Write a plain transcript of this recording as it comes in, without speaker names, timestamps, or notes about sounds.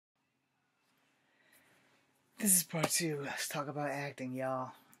This is part two. Let's talk about acting,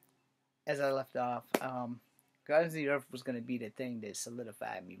 y'all. As I left off, Guardians of the Earth was going to be the thing that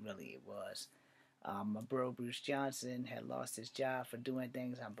solidified me, really, it was. My bro Bruce Johnson had lost his job for doing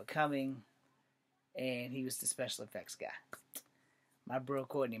things I'm becoming, and he was the special effects guy. My bro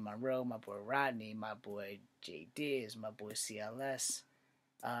Courtney Monroe, my boy Rodney, my boy J Diz, my boy CLS,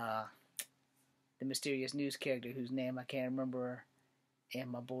 the mysterious news character whose name I can't remember, and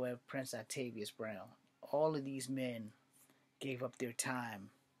my boy Prince Octavius Brown. All of these men gave up their time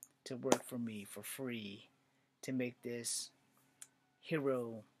to work for me for free to make this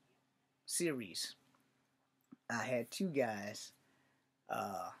hero series. I had two guys,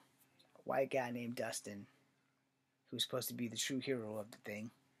 a white guy named Dustin, who's supposed to be the true hero of the thing,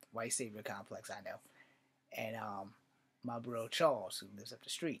 white savior complex, I know, and my bro Charles, who lives up the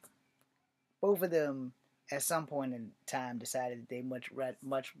street. Both of them, at some point in time, decided that they much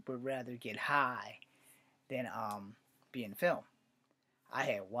would rather get high than be in film. I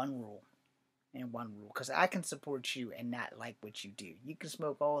had one rule, because I can support you and not like what you do. You can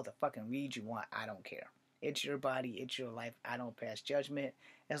smoke all the fucking weed you want, I don't care. It's your body, it's your life, I don't pass judgment,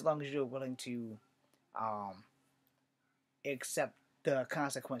 as long as you're willing to accept the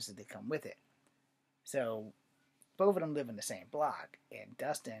consequences that come with it. So, both of them live in the same block, and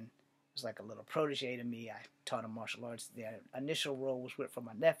Dustin was like a little protege to me. I taught him martial arts. The initial role was for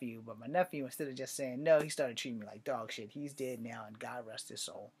my nephew, but my nephew, instead of just saying no, he started treating me like dog shit. He's dead now, and God rest his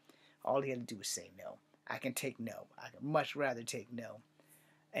soul. All he had to do was say no. I can take no. I can much rather take no.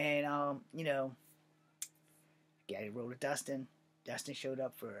 And, Gaddy rode with Dustin. Dustin showed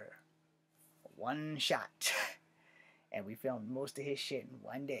up for one shot. And we filmed most of his shit in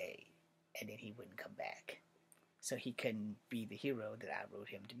one day. And then he wouldn't come back. So he couldn't be the hero that I wrote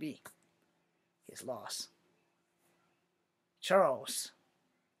him to be. His loss. Charles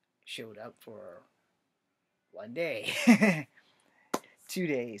showed up for one day. 2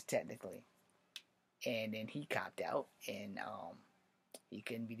 days, technically. And then he copped out. And he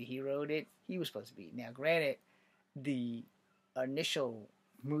couldn't be the hero that he was supposed to be. Now, granted, the initial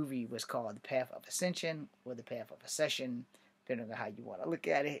movie was called The Path of Ascension or The Path of Accession, depending on how you want to look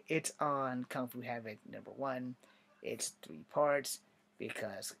at it. It's on Kung Fu Havoc #1. It's 3 parts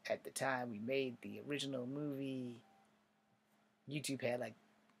because at the time we made the original movie, YouTube had like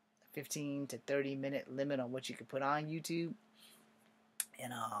a 15 to 30 minute limit on what you could put on YouTube.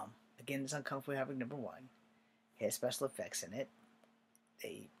 And again, it's on Kung Fu Havoc #1. It has special effects in it.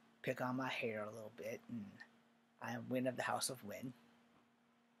 They pick on my hair a little bit, and I am Win of the House of Win.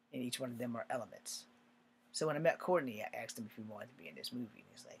 And each one of them are elements. So when I met Courtney, I asked him if he wanted to be in this movie. And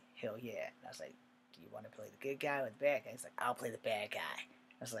he's like, hell yeah. And I was like, do you want to play the good guy or the bad guy? He's like, I'll play the bad guy.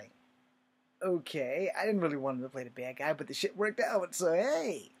 I was like, okay. I didn't really want him to play the bad guy, but the shit worked out, so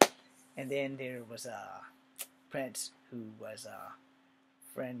hey. And then there was Prince, who was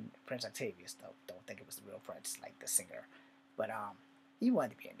friend Prince Octavius. Don't think it was the real Prince, like the singer. But he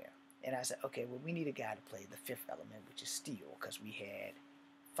wanted to be in there. And I said, okay, well, we need a guy to play the fifth element, which is steel, because we had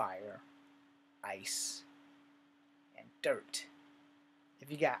fire, ice, and dirt.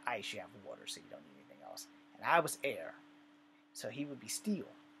 If you got ice, you have water, so you don't need anything else. And I was air, so he would be steel.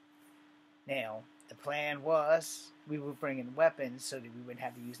 Now, the plan was we would bring in weapons so that we wouldn't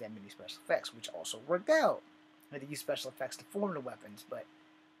have to use that many special effects, which also worked out. We had to use special effects to form the weapons, but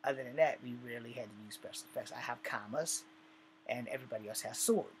other than that, we rarely had to use special effects. I have commas, and everybody else has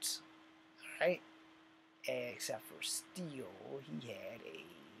swords. Alright? Except for Steel, he had a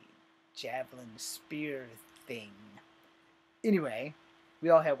javelin spear thing. Anyway, we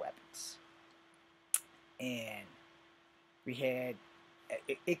all had weapons. And we had...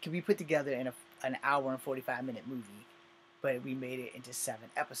 It could be put together in an hour and 45-minute movie, but we made it into 7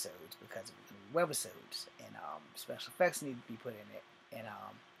 episodes because of the webisodes, and special effects needed to be put in it. And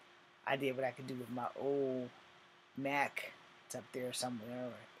I did what I could do with my old Mac. It's up there somewhere,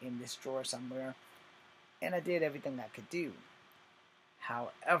 or in this drawer somewhere, and I did everything I could do.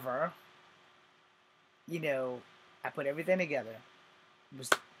 However, I put everything together. It was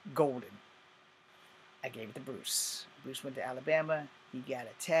golden. I gave it to Bruce. Bruce went to Alabama. He got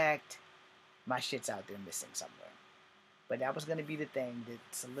attacked. My shit's out there missing somewhere. But that was going to be the thing that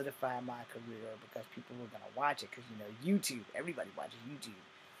solidified my career, because people were going to watch it. Because, YouTube, everybody watches YouTube.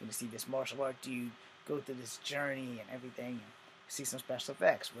 You're going to see this martial art dude go through this journey and everything, and see some special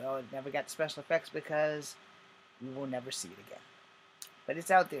effects. Well, it never got the special effects because we will never see it again. But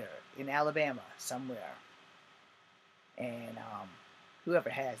it's out there in Alabama somewhere. And whoever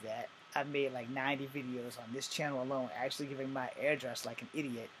has that, I've made like 90 videos on this channel alone, actually giving my address like an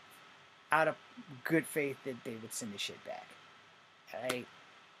idiot, out of good faith that they would send this shit back. Alright?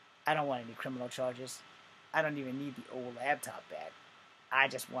 I don't want any criminal charges. I don't even need the old laptop back. I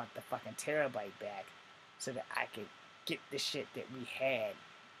just want the fucking terabyte back so that I could get the shit that we had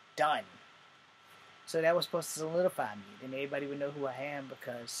done. So that was supposed to solidify me. Then everybody would know who I am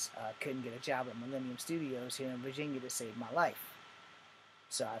because I couldn't get a job at Millennium Studios here in Virginia to save my life.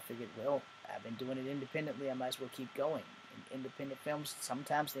 So I figured, well, I've been doing it independently. I might as well keep going. And independent films,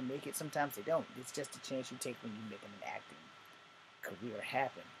 sometimes they make it, sometimes they don't. It's just a chance you take when you make an acting career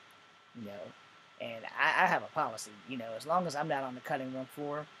happen, you know. And I have a policy, you know, as long as I'm not on the cutting room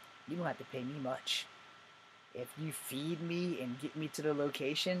floor, you don't have to pay me much. If you feed me and get me to the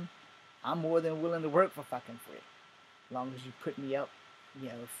location, I'm more than willing to work for fucking free. As long as you put me up, you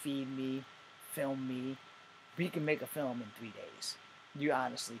know, feed me, film me. We can make a film in 3 days. You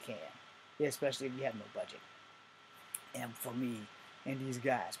honestly can. Especially if you have no budget. And for me and these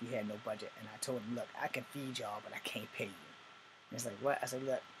guys, we had no budget. And I told them, look, I can feed y'all, but I can't pay you. And it's like, what? I said,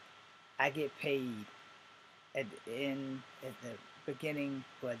 look, I get paid at the beginning,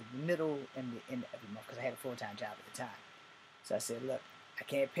 or the middle, and the end of every month, because I had a full-time job at the time. So I said, look, I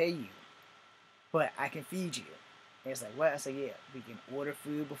can't pay you, but I can feed you. And it's like, what? I said, yeah, we can order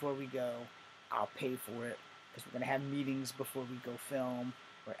food before we go. I'll pay for it, because we're going to have meetings before we go film,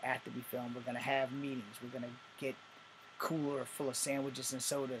 or after we film. We're going to have meetings. We're going to get a cooler full of sandwiches and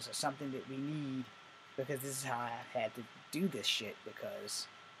sodas, or something that we need, because this is how I had to do this shit, because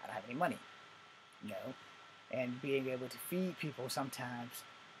I don't have any money, you know. And being able to feed people, sometimes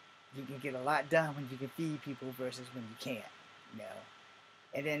you can get a lot done when you can feed people versus when you can't, you know.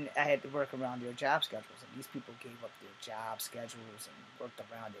 And then I had to work around their job schedules, and these people gave up their job schedules and worked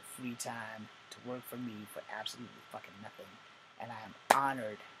around their free time to work for me for absolutely fucking nothing. And I am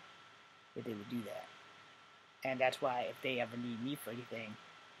honored that they would do that. And that's why if they ever need me for anything,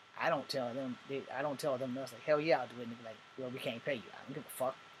 I don't tell them. I don't tell them. I was like, hell yeah, I'll do it. And they're like, well, we can't pay you. I don't give a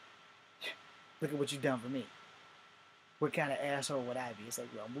fuck. Look at what you've done for me. What kind of asshole would I be? It's like,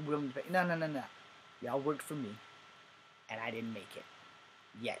 well, we're willing to pay. No. Y'all worked for me, and I didn't make it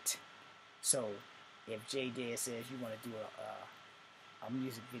yet. So if J Dad says you want to do a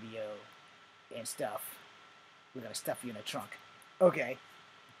music video and stuff, we're gonna stuff you in a trunk. Okay,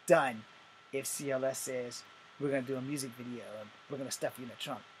 done. If CLS says we're gonna do a music video and we're gonna stuff you in a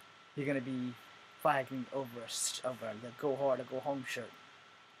trunk, you're gonna be fighting over the Go Hard or Go Home shirt.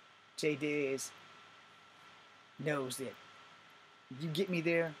 J Daz knows that you get me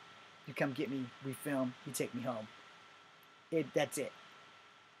there, you come get me, we film, you take me home. That's it.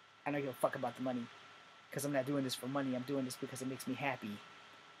 I don't give a fuck about the money, because I'm not doing this for money. I'm doing this because it makes me happy.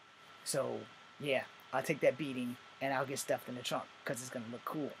 So yeah, I'll take that beating and I'll get stuffed in the trunk because it's gonna look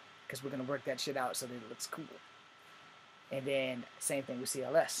cool. Because we're gonna work that shit out so that it looks cool. And then same thing with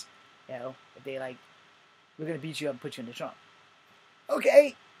CLS. You know, if they like, we're gonna beat you up and put you in the trunk.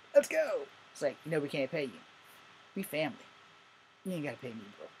 Okay, let's go. It's like, we can't pay you. We family. You ain't gotta pay me,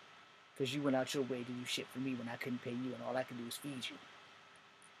 bro. Because you went out your way to do shit for me when I couldn't pay you, and all I could do was feed you.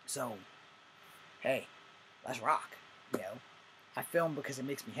 So, hey, let's rock. You know, I film because it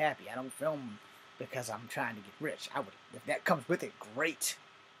makes me happy. I don't film because I'm trying to get rich. If that comes with it, great.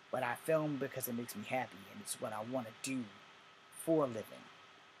 But I film because it makes me happy, and it's what I want to do for a living.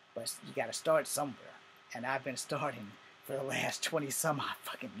 But you got to start somewhere, and I've been starting for the last 20 some odd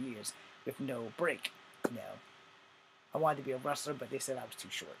fucking years with no break. You know, I wanted to be a wrestler, but they said I was too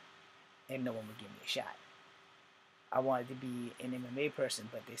short, and no one would give me a shot. I wanted to be an MMA person,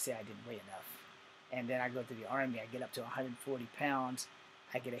 but they said I didn't weigh enough. And then I go to the Army, I get up to 140 pounds,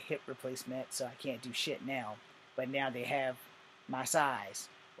 I get a hip replacement, so I can't do shit now. But now they have my size.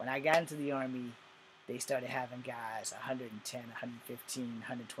 When I got into the Army, they started having guys 110, 115,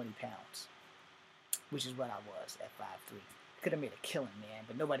 120 pounds, which is what I was at 5'3". Could have made a killing, man,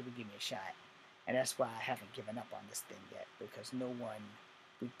 but nobody would give me a shot. And that's why I haven't given up on this thing yet, because no one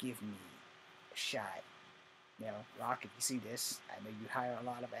would give me a shot. You know, Rock, if you see this, I know you hire a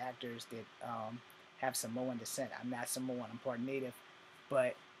lot of actors that have Samoan descent. I'm not Samoan, I'm part native,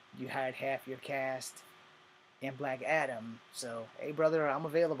 but you hired half your cast in Black Adam, so, hey brother, I'm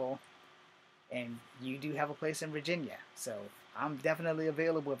available. And you do have a place in Virginia, so I'm definitely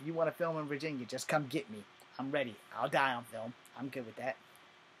available. If you want to film in Virginia, just come get me. I'm ready. I'll die on film. I'm good with that.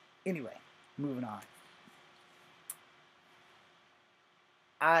 Anyway, moving on.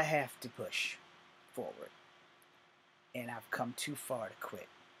 I have to push forward. And I've come too far to quit.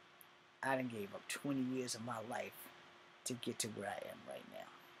 I done gave up 20 years of my life to get to where I am right now.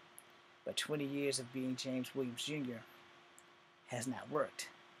 But 20 years of being James Williams Jr. has not worked.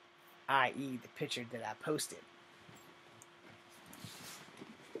 I.e. the picture that I posted.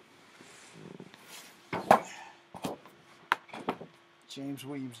 James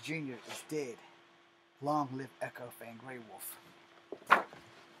Williams Jr. is dead. Long live Echo Fang Grey Wolf.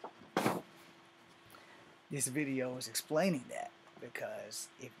 This video is explaining that because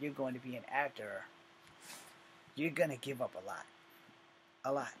if you're going to be an actor, you're going to give up a lot.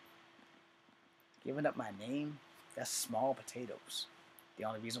 A lot. Giving up my name, that's small potatoes. The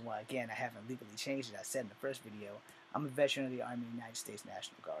only reason why, again, I haven't legally changed it, I said in the first video, I'm a veteran of the Army of the United States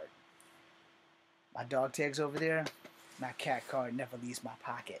National Guard. My dog tags over there, my cat card never leaves my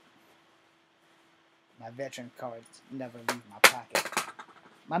pocket. My veteran cards never leave my pocket.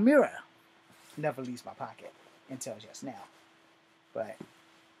 My mirror never leaves my pocket until just now. But,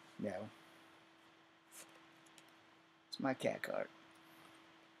 no. It's my cat card.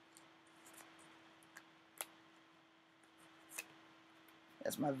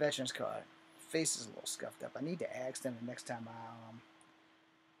 That's my veteran's card. Face is a little scuffed up. I need to ask them the next time I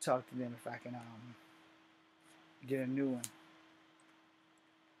talk to them if I can get a new one.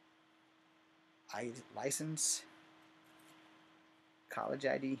 License, college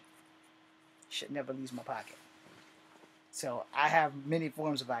ID, shit never leaves my pocket. So I have many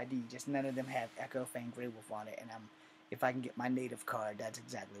forms of ID, just none of them have Echo Fang Grey Wolf on it. And if I can get my native card, that's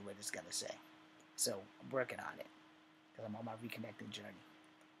exactly what it's gonna say. So I'm working on it because I'm on my reconnecting journey.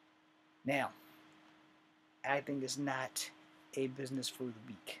 Now, acting is not a business for the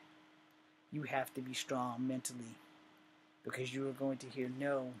weak. You have to be strong mentally because you are going to hear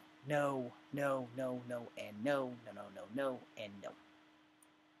no, no, no, no, no, and no, no, no, no, no, and no.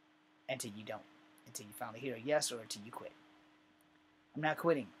 Until you don't. Until you finally hear a yes or until you quit. I'm not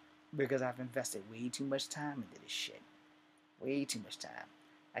quitting because I've invested way too much time into this shit. Way too much time.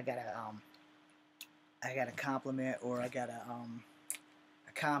 I got a compliment or I got a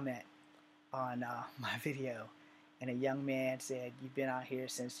comment on my video, and a young man said, "You've been out here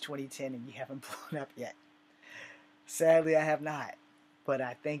since 2010 and you haven't blown up yet." Sadly, I have not, but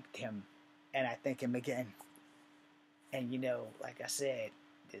I thanked him, and I thank him again. And you know, like I said,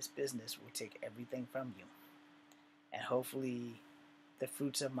 this business will take everything from you, and hopefully the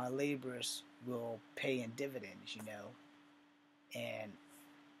fruits of my labors will pay in dividends, you know. And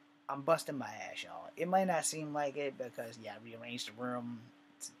I'm busting my ass, y'all. It might not seem like it because, yeah, I rearranged the room.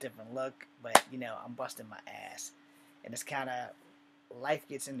 It's a different look, but, you know, I'm busting my ass. And it's kind of, life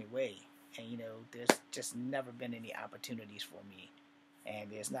gets in the way. And, you know, there's just never been any opportunities for me.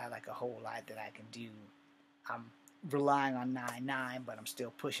 And there's not like a whole lot that I can do. I'm relying on 9-9, but I'm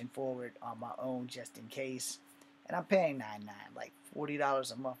still pushing forward on my own just in case. And I'm paying 9-9, like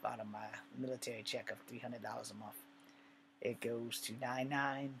 $40 a month out of my military check of $300 a month. It goes to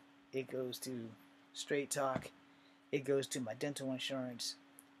 9-9. It goes to Straight Talk. It goes to my dental insurance.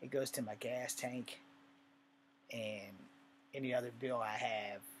 It goes to my gas tank. And any other bill I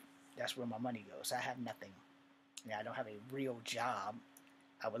have, that's where my money goes. I have nothing. Now, I don't have a real job.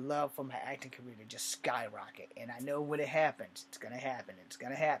 I would love for my acting career to just skyrocket. And I know when it happens, it's going to happen. It's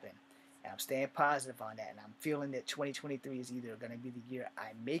going to happen. And I'm staying positive on that. And I'm feeling that 2023 is either going to be the year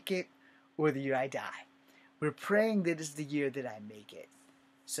I make it or the year I die. We're praying that it's the year that I make it.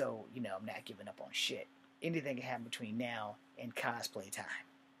 So, you know, I'm not giving up on shit. Anything can happen between now and cosplay time.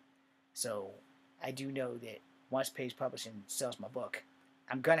 So, I do know that once Page Publishing sells my book,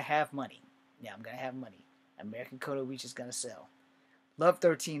 I'm going to have money. Yeah, I'm going to have money. American Koto Reach is going to sell. Love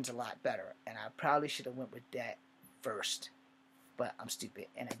 13's a lot better, and I probably should have went with that first. But I'm stupid,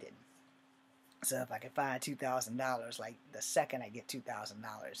 and I didn't. So if I can find $2,000, like the second I get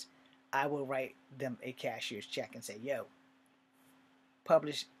 $2,000, I will write them a cashier's check and say, yo,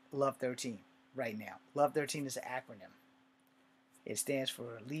 publish Love 13 right now. Love 13 is an acronym. It stands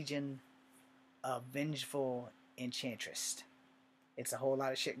for Legion of Vengeful Enchantress. It's a whole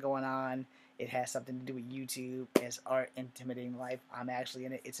lot of shit going on. It has something to do with YouTube. It's art intimidating life. I'm actually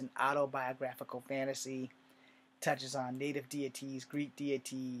in it. It's an autobiographical fantasy. Touches on native deities, Greek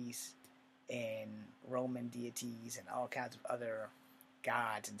deities, and Roman deities, and all kinds of other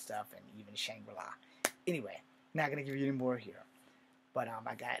gods and stuff, and even Shangri-La. Anyway, not going to give you any more here. But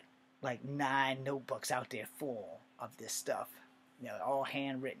I got like 9 notebooks out there full of this stuff. You know, all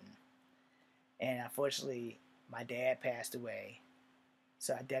handwritten. And unfortunately, my dad passed away.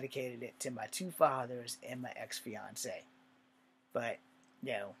 So I dedicated it to my 2 fathers and my ex-fiance. But,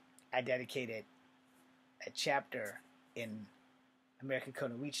 you know, I dedicated a chapter in American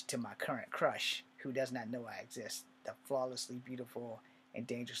Koto Reach to my current crush, who does not know I exist. The flawlessly beautiful and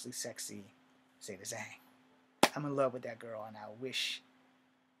dangerously sexy Zeta Zhang. I'm in love with that girl, and I wish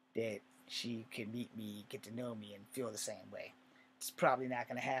that she could meet me, get to know me, and feel the same way. It's probably not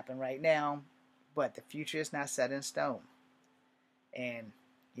going to happen right now, but the future is not set in stone. And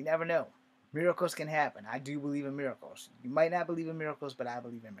you never know. Miracles can happen. I do believe in miracles. You might not believe in miracles, but I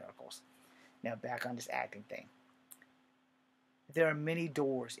believe in miracles. Now back on this acting thing. There are many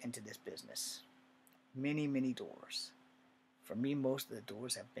doors into this business. Many, many doors. For me, most of the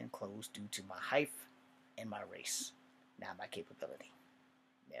doors have been closed due to my height and my race, not my capability.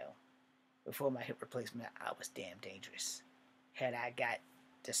 Before my hip replacement, I was damn dangerous. Had I got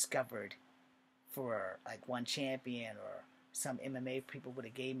discovered for like one champion, or some MMA people would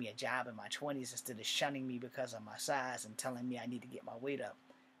have gave me a job in my 20s instead of shunning me because of my size and telling me I need to get my weight up,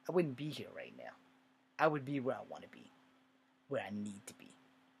 I wouldn't be here right now. I would be where I want to be, where I need to be.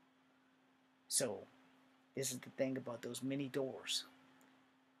 So, this is the thing about those many doors.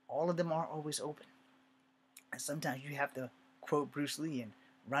 All of them aren't always open. And sometimes you have to quote Bruce Lee and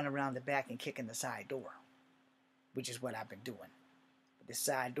run around the back and kick in the side door, which is what I've been doing. But this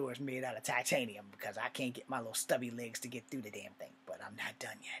side door is made out of titanium because I can't get my little stubby legs to get through the damn thing. But I'm not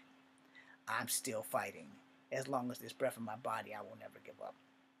done yet. I'm still fighting. As long as there's breath in my body, I will never give up.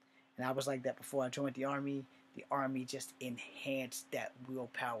 And I was like that before I joined the Army. The Army just enhanced that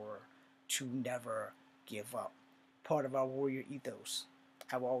willpower to never give up. Part of our warrior ethos.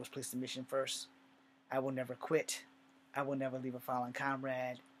 I will always place the mission first. I will never quit. I will never leave a fallen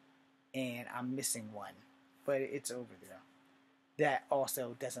comrade. And I'm missing one. But it's over there. That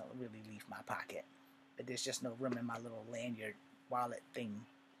also doesn't really leave my pocket. But there's just no room in my little lanyard wallet thing.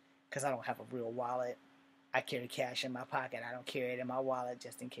 Because I don't have a real wallet. I carry cash in my pocket. I don't carry it in my wallet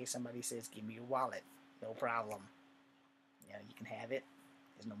just in case somebody says, give me your wallet. No problem. You can have it.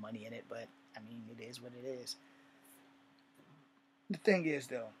 There's no money in it, but, I mean, it is what it is. The thing is,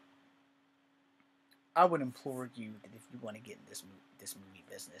 though, I would implore you that if you want to get in this movie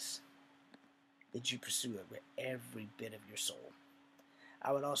business, that you pursue it with every bit of your soul.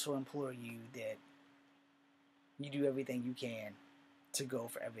 I would also implore you that you do everything you can to go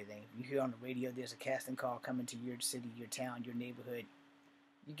for everything. If you hear on the radio there's a casting call coming to your city, your town, your neighborhood,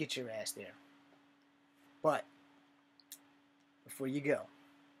 you get your ass there. But before you go,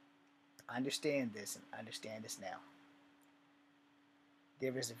 understand this and understand this now.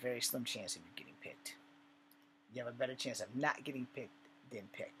 There is a very slim chance of you getting picked. You have a better chance of not getting picked than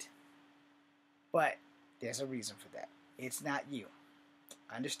picked. But there's a reason for that. It's not you.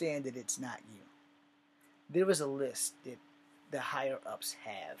 Understand that it's not you. There is a list that the higher ups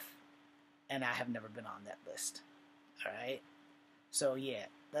have, and I have never been on that list. Alright? So yeah,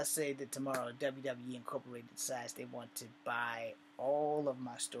 let's say that tomorrow WWE Incorporated decides they want to buy all of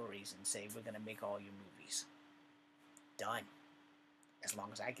my stories and say we're going to make all your movies. Done. As long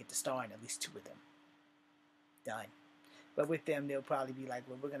as I get to star in at least 2 of them. Done. But with them, they'll probably be like,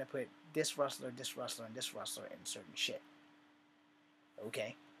 well, we're going to put this wrestler, and this wrestler in certain shit.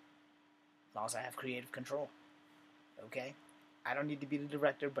 Okay. As long as I have creative control. Okay. I don't need to be the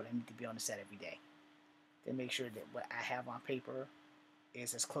director, but I need to be on the set every day. To make sure that what I have on paper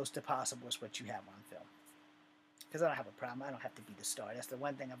is as close to possible as what you have on film. Because I don't have a problem. I don't have to be the star. That's the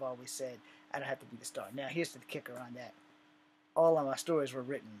one thing I've always said. I don't have to be the star. Now, here's the kicker on that. All of my stories were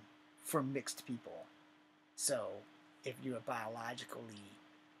written for mixed people. So, if you're biologically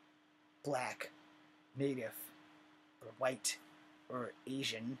black, native, or white, or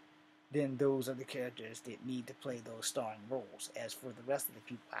Asian, then those are the characters that need to play those starring roles. As for the rest of the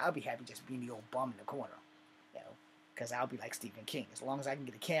people, I'll be happy just being the old bum in the corner. Because I'll be like Stephen King. As long as I can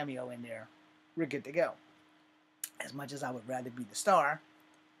get a cameo in there, we're good to go. As much as I would rather be the star,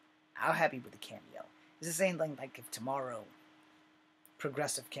 I'm happy with the cameo. It's the same thing like if tomorrow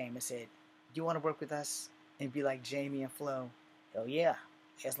Progressive came and said, you want to work with us and be like Jamie and Flo? Hell yeah.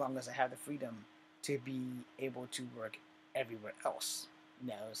 As long as I have the freedom to be able to work everywhere else.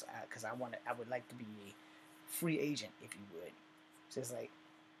 Because I would like to be a free agent, if you would. So it's like,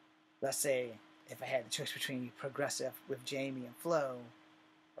 let's say if I had the choice between Progressive with Jamie and Flo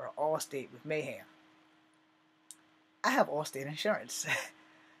or Allstate with Mayhem. I have Allstate insurance.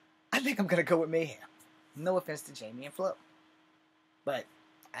 I think I'm going to go with Mayhem. No offense to Jamie and Flo. But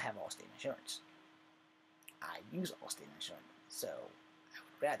I have Allstate insurance. I use Allstate insurance. So I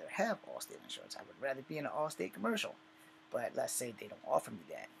would rather have Allstate insurance. I would rather be in an Allstate commercial. But let's say they don't offer me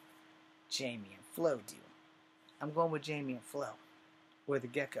that. Jamie and Flo do. I'm going with Jamie and Flo. Or the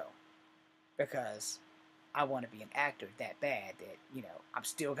Gecko. Because I want to be an actor that bad that, I'm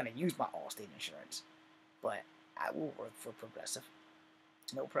still going to use my Allstate insurance. But I will work for Progressive.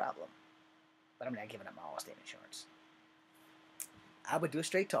 No problem. But I'm not giving up my Allstate insurance. I would do a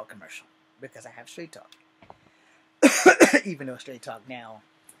Straight Talk commercial. Because I have Straight Talk. Even though Straight Talk now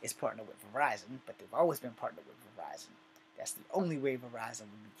is partnered with Verizon. But they've always been partnered with Verizon. That's the only way Verizon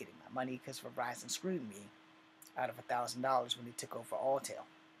would be getting my money. Because Verizon screwed me out of $1,000 when they took over Alltel.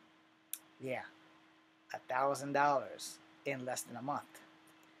 Yeah, $1,000 in less than a month.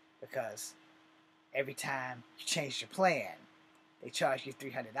 Because every time you changed your plan, they charged you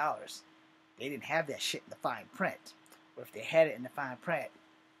 $300. They didn't have that shit in the fine print. Or if they had it in the fine print,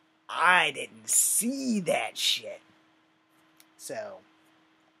 I didn't see that shit. So,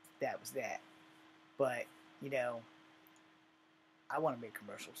 that was that. But, you know, I want to make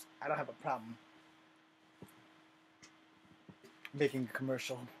commercials. I don't have a problem making a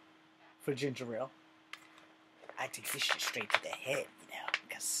commercial for ginger ale. I take this shit straight to the head, you know,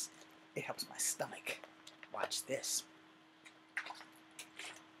 because it helps my stomach. Watch this.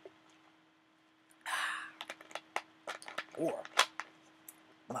 Or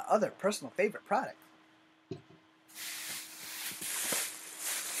my other personal favorite product.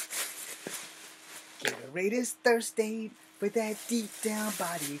 Gatorade is thirsty for that deep down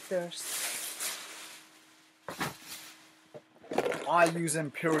body thirst. I use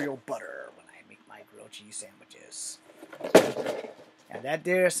Imperial butter when I make my grilled cheese sandwiches. Now that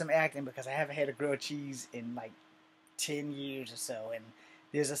there's some acting because I haven't had a grilled cheese in like 10 years or so, and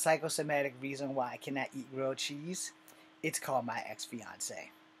there's a psychosomatic reason why I cannot eat grilled cheese. It's called my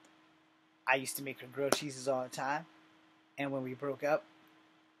ex-fiance. I used to make her grilled cheeses all the time, and when we broke up,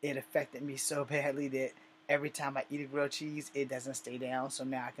 it affected me so badly that every time I eat a grilled cheese, it doesn't stay down, so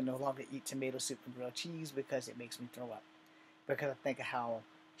now I can no longer eat tomato soup and grilled cheese because it makes me throw up. Because I think of how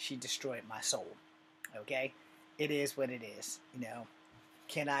she destroyed my soul. Okay? It is what it is, you know.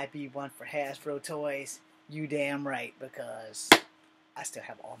 Can I be one for Hasbro toys? You damn right, because I still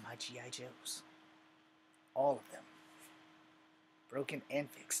have all my G.I. Joes. All of them. Broken and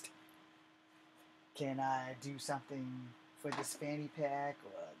fixed. Can I do something for this fanny pack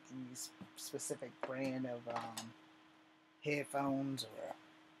or these specific brand of headphones or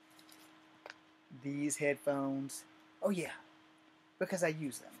these headphones? Oh yeah, because I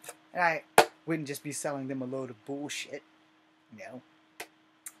use them. And I wouldn't just be selling them a load of bullshit, you know.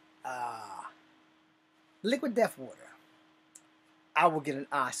 Liquid Death Water. I will get an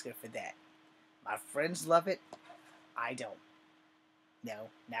Oscar for that. My friends love it. I don't. No,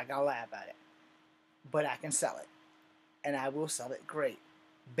 not gonna lie about it. But I can sell it. And I will sell it great.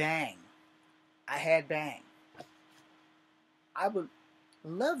 Bang. I had Bang. I would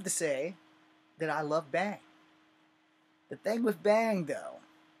love to say that I love Bang. The thing with Bang, though,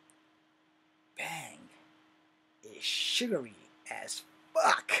 Bang is sugary as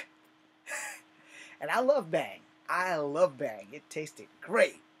fuck. And I love Bang. I love Bang. It tasted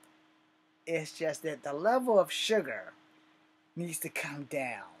great. It's just that the level of sugar needs to come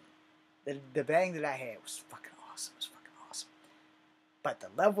down. The Bang that I had was fucking awesome. It was fucking awesome. But the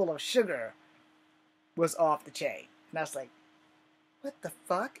level of sugar was off the chain. And I was like, what the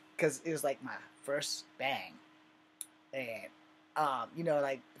fuck? Because it was like my first Bang. And, you know,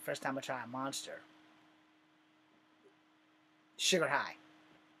 like the first time I tried Monster. Sugar high.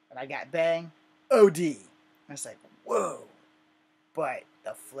 And I got Bang, OD. And I was like, whoa. But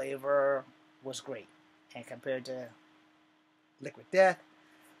the flavor was great. And compared to Liquid Death,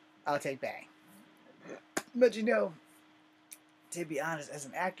 I'll take Bang. But you know, to be honest, as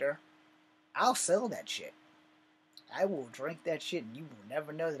an actor, I'll sell that shit. I will drink that shit and you will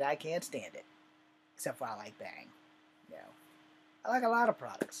never know that I can't stand it. Except for I like Bang. You know, I like a lot of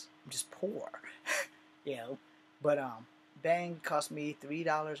products. I'm just poor. You know, but Bang cost me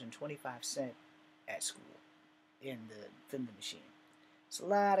 $3.25 at school in the vending machine. It's a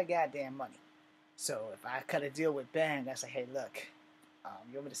lot of goddamn money. So if I cut a deal with Bang, I say, hey, look,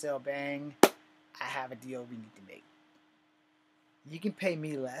 you want me to sell Bang? I have a deal we need to make. You can pay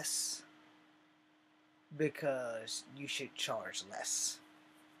me less because you should charge less.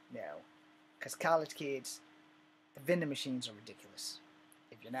 You know, because college kids, the vending machines are ridiculous.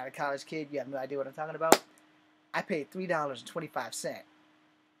 If you're not a college kid, you have no idea what I'm talking about. I paid $3.25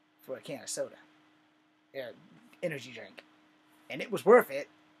 for a can of soda, energy drink, and it was worth it,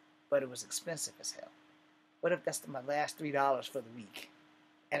 but it was expensive as hell. What if that's my last $3 for the week,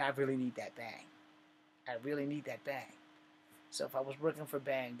 and I really need that Bang? I really need that Bang. So if I was working for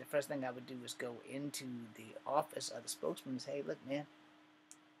Bang, the first thing I would do is go into the office of the spokesman and say, hey, look, man,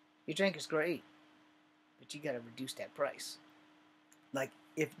 your drink is great, but you got to reduce that price. Like,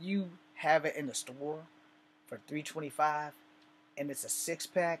 if you have it in the store for $3.25 and it's a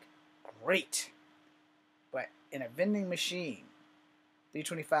 6-pack, great. But in a vending machine,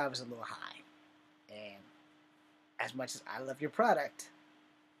 $3.25 is a little high. And as much as I love your product,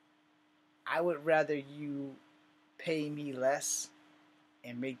 I would rather you pay me less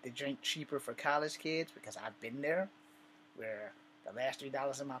and make the drink cheaper for college kids, because I've been there where the last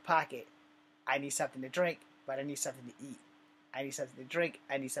 $3 in my pocket, I need something to drink, but I need something to eat. I need something to drink,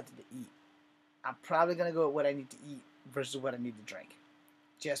 I need something to eat. I'm probably going to go with what I need to eat versus what I need to drink.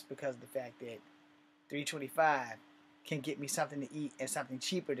 Just because of the fact that $3.25 can get me something to eat and something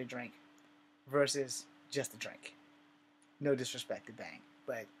cheaper to drink versus just a drink. No disrespect to Bang,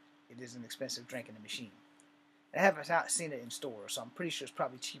 but it is an expensive drink in the machine. I haven't seen it in stores, so I'm pretty sure it's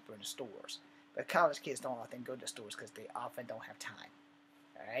probably cheaper in the stores. But college kids don't often go to stores because they often don't have time.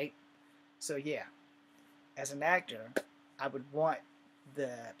 Alright? So yeah, as an actor, I would want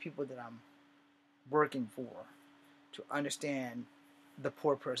the people that I'm working for to understand the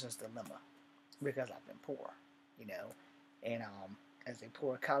poor person's dilemma, because I've been poor, you know, and as a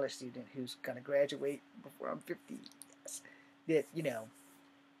poor college student who's gonna graduate before I'm 50, yes, that, you know,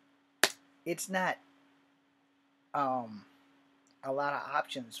 it's not a lot of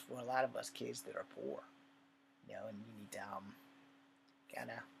options for a lot of us kids that are poor, you know, and you need to kind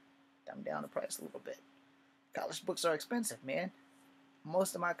of dumb down the price a little bit. College books are expensive, man.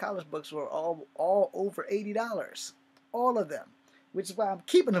 Most of my college books were all over $80, all of them, which is why I'm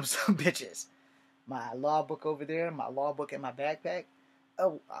keeping them some bitches. My law book over there, my law book in my backpack.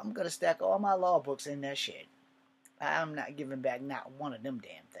 Oh, I'm gonna stack all my law books in that shit. I'm not giving back not one of them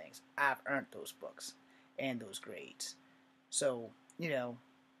damn things. I've earned those books and those grades. So, you know,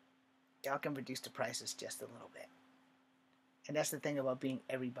 y'all can reduce the prices just a little bit. And that's the thing about being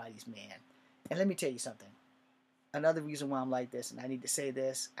everybody's man. And let me tell you something. Another reason why I'm like this, and I need to say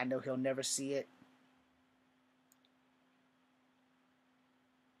this, I know he'll never see it.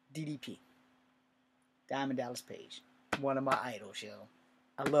 DDP. Diamond Dallas Page. One of my idols, yo.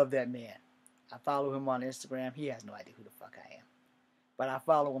 I love that man. I follow him on Instagram. He has no idea who the fuck I am. But I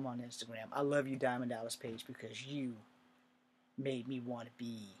follow him on Instagram. I love you, Diamond Dallas Page, because you made me want to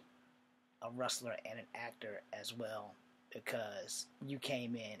be a wrestler and an actor as well, because you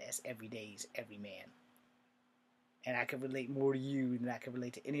came in as everyday's everyman. And I can relate more to you than I can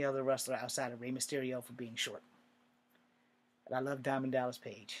relate to any other wrestler outside of Rey Mysterio for being short. But I love Diamond Dallas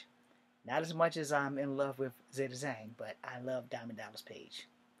Page. Not as much as I'm in love with Zeta Zhang, but I love Diamond Dallas Page.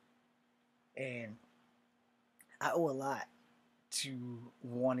 And I owe a lot to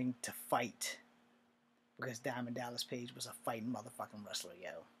wanting to fight, because Diamond Dallas Page was a fighting motherfucking wrestler,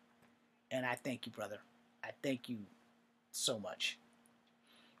 yo. And I thank you, brother. I thank you so much.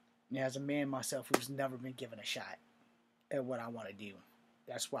 Now, as a man myself who's never been given a shot at what I want to do,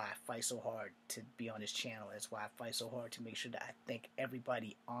 that's why I fight so hard to be on this channel. That's why I fight so hard to make sure that I thank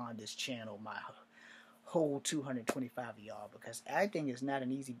everybody on this channel, my whole 225 of y'all, because acting is not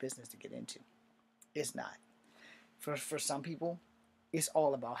an easy business to get into. It's not. For some people, it's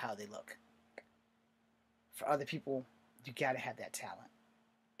all about how they look. For other people, you gotta have that talent.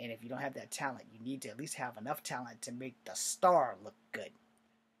 And if you don't have that talent, you need to at least have enough talent to make the star look good.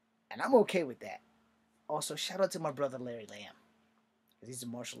 And I'm okay with that. Also, shout out to my brother Larry Lamb. He's a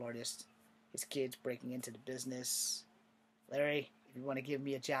martial artist. His kid's breaking into the business. Larry, if you want to give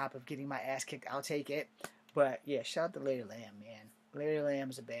me a job of getting my ass kicked, I'll take it. But yeah, shout out to Larry Lamb, man. Larry Lamb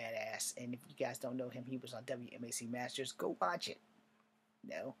is a badass. And if you guys don't know him, he was on WMAC Masters. Go watch it. You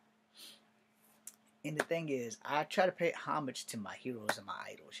know? And the thing is, I try to pay homage to my heroes and my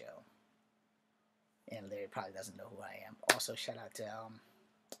idols, yo. And Larry probably doesn't know who I am. Also, shout out to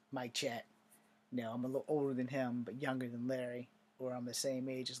Mike Chat. You know, I'm a little older than him, but younger than Larry. Or I'm the same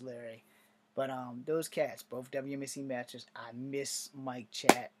age as Larry. But those cats, both WMAC Masters, I miss Mike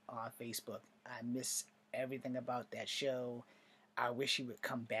Chat on Facebook. I miss everything about that show. I wish he would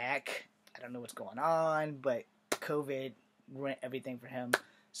come back. I don't know what's going on, but COVID ruined everything for him.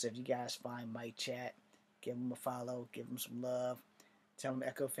 So if you guys find Mike Chat, give him a follow, give him some love. Tell him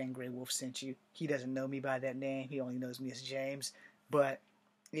Echo Fang Grey Wolf sent you. He doesn't know me by that name. He only knows me as James. But,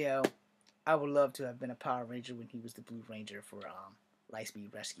 you know, I would love to have been a Power Ranger when he was the Blue Ranger for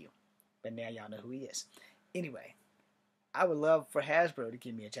Lightspeed Rescue. But now y'all know who he is. Anyway, I would love for Hasbro to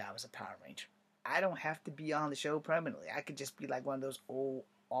give me a job as a Power Ranger. I don't have to be on the show permanently. I could just be like one of those old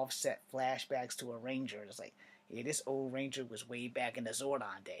offset flashbacks to a Ranger. It's like, yeah, this old Ranger was way back in the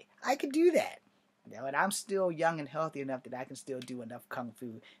Zordon day. I could do that. You know, and I'm still young and healthy enough that I can still do enough Kung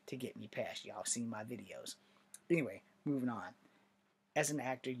Fu to get me past. Y'all seen my videos. Anyway, moving on. As an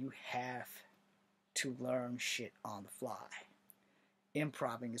actor, you have to learn shit on the fly.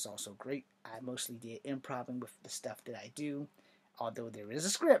 Improving is also great. I mostly did improving with the stuff that I do, although there is a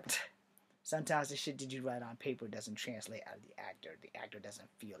script. Sometimes the shit that you write on paper doesn't translate out of the actor. The actor doesn't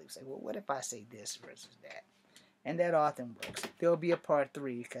feel it. You say, well, what if I say this versus that? And that often works. There'll be a part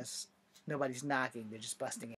 3 because nobody's knocking. They're just busting